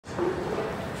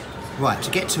Right,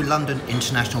 to get to London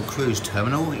International Cruise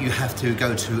Terminal, you have to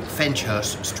go to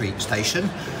Fenchurch Street Station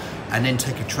and then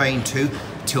take a train to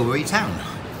Tilbury Town,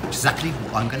 which is exactly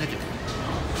what I'm going to do.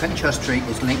 Fenchurch Street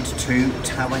is linked to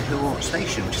Tower Hill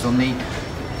Station, which is on the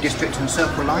District and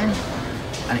Circle line,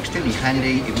 and extremely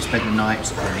handy if you spend the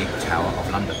night on the Tower of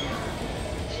London.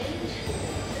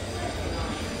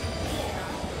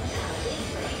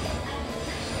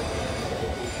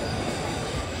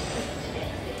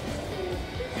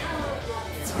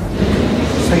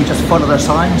 So you just follow the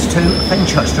signs to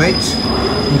Fenchurch Street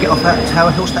and get off at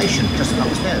Tower Hill Station, just up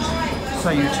the stairs.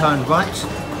 So you turn right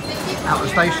out the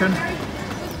station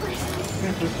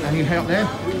and you head up there,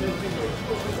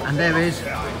 and there is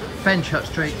Fenchurch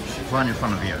Street right in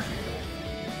front of you.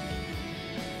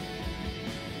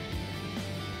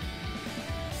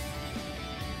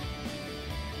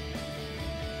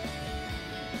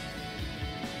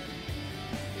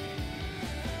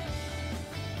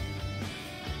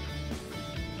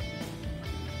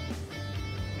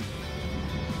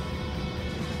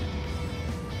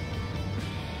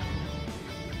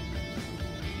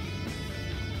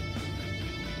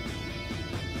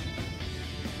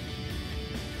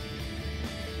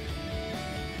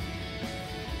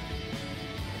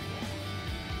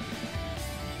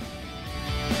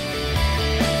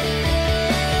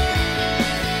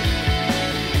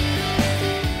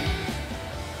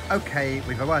 Okay,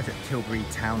 we've arrived at Tilbury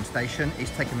Town Station. It's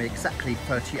taken me exactly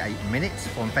 38 minutes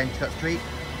from Fenchurch Street,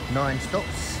 9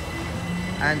 stops.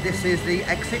 And this is the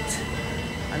exit.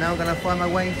 And now I'm going to find my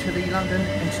way to the London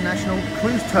International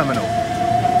Cruise Terminal.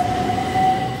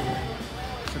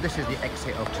 So this is the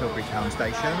exit of Tilbury Town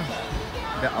Station.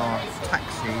 There are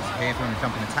taxis here if you want to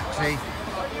jump in a taxi.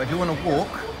 But if you want to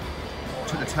walk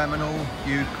to the terminal,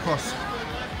 you cross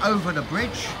over the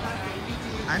bridge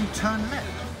and turn left.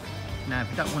 Now,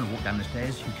 if you don't want to walk down the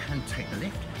stairs, you can take the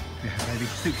lift. If you have heavy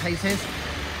suitcases,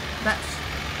 that's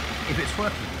if it's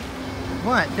working.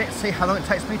 Right, let's see how long it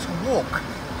takes me to walk.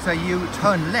 So you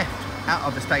turn left out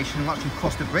of the station once you've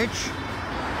crossed the bridge,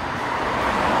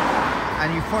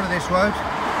 and you follow this road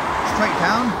straight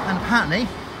down, and apparently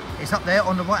it's up there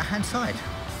on the right hand side.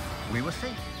 We will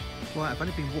see. Right, I've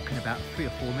only been walking about 3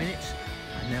 or 4 minutes,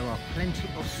 and there are plenty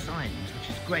of signs, which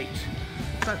is great.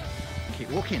 So keep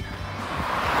walking.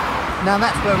 Now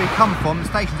that's where we come from. The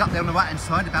station's up there on the right hand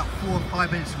side, about 4 or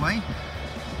 5 minutes away.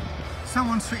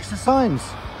 Someone switched the signs.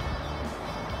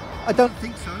 I don't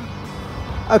think so.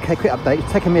 Okay, quick update.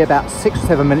 It's taken me about 6 or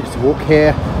 7 minutes to walk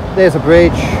here. There's a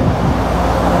bridge.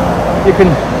 You can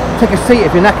take a seat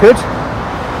if you're knackered.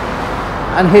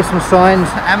 And here's some signs.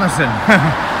 Amazon.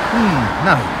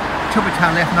 No. Tilbury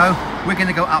Town left, no. We're going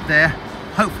to go up there.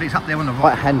 Hopefully it's up there on the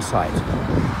right hand side.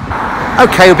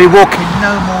 Okay, we'll be walking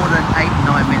no more than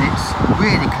 8-9 minutes.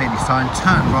 Really clearly signed,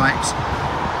 turn right,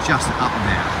 just up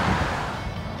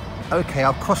there. Okay,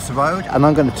 I'll cross the road and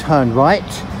I'm going to turn right.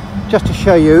 Just to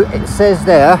show you, it says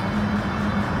there,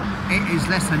 it is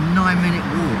less than 9-minute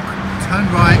walk. Turn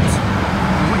right,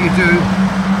 and what you do,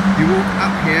 you walk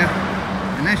up here,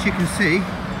 and as you can see,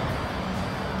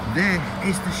 there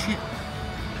is the ship.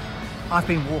 I've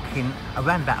been walking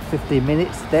around about 15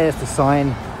 minutes. There's the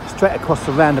sign. Straight across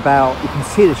the roundabout, you can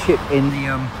see the ship in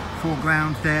the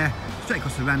foreground there. Straight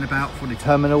across the roundabout for the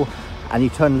terminal, and you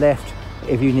turn left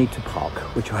if you need to park,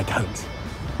 which I don't.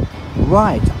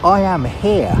 Right, I am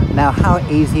here. Now, how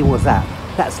easy was that?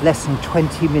 That's less than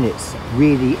 20 minutes.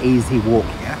 Really easy walk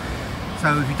here.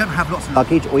 So if you don't have lots of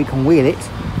luggage, or you can wheel it,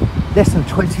 less than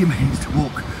 20 minutes to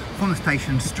walk from the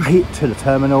station straight to the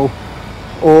terminal,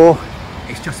 or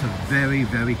it's just a very,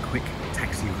 very quick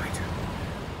taxi ride.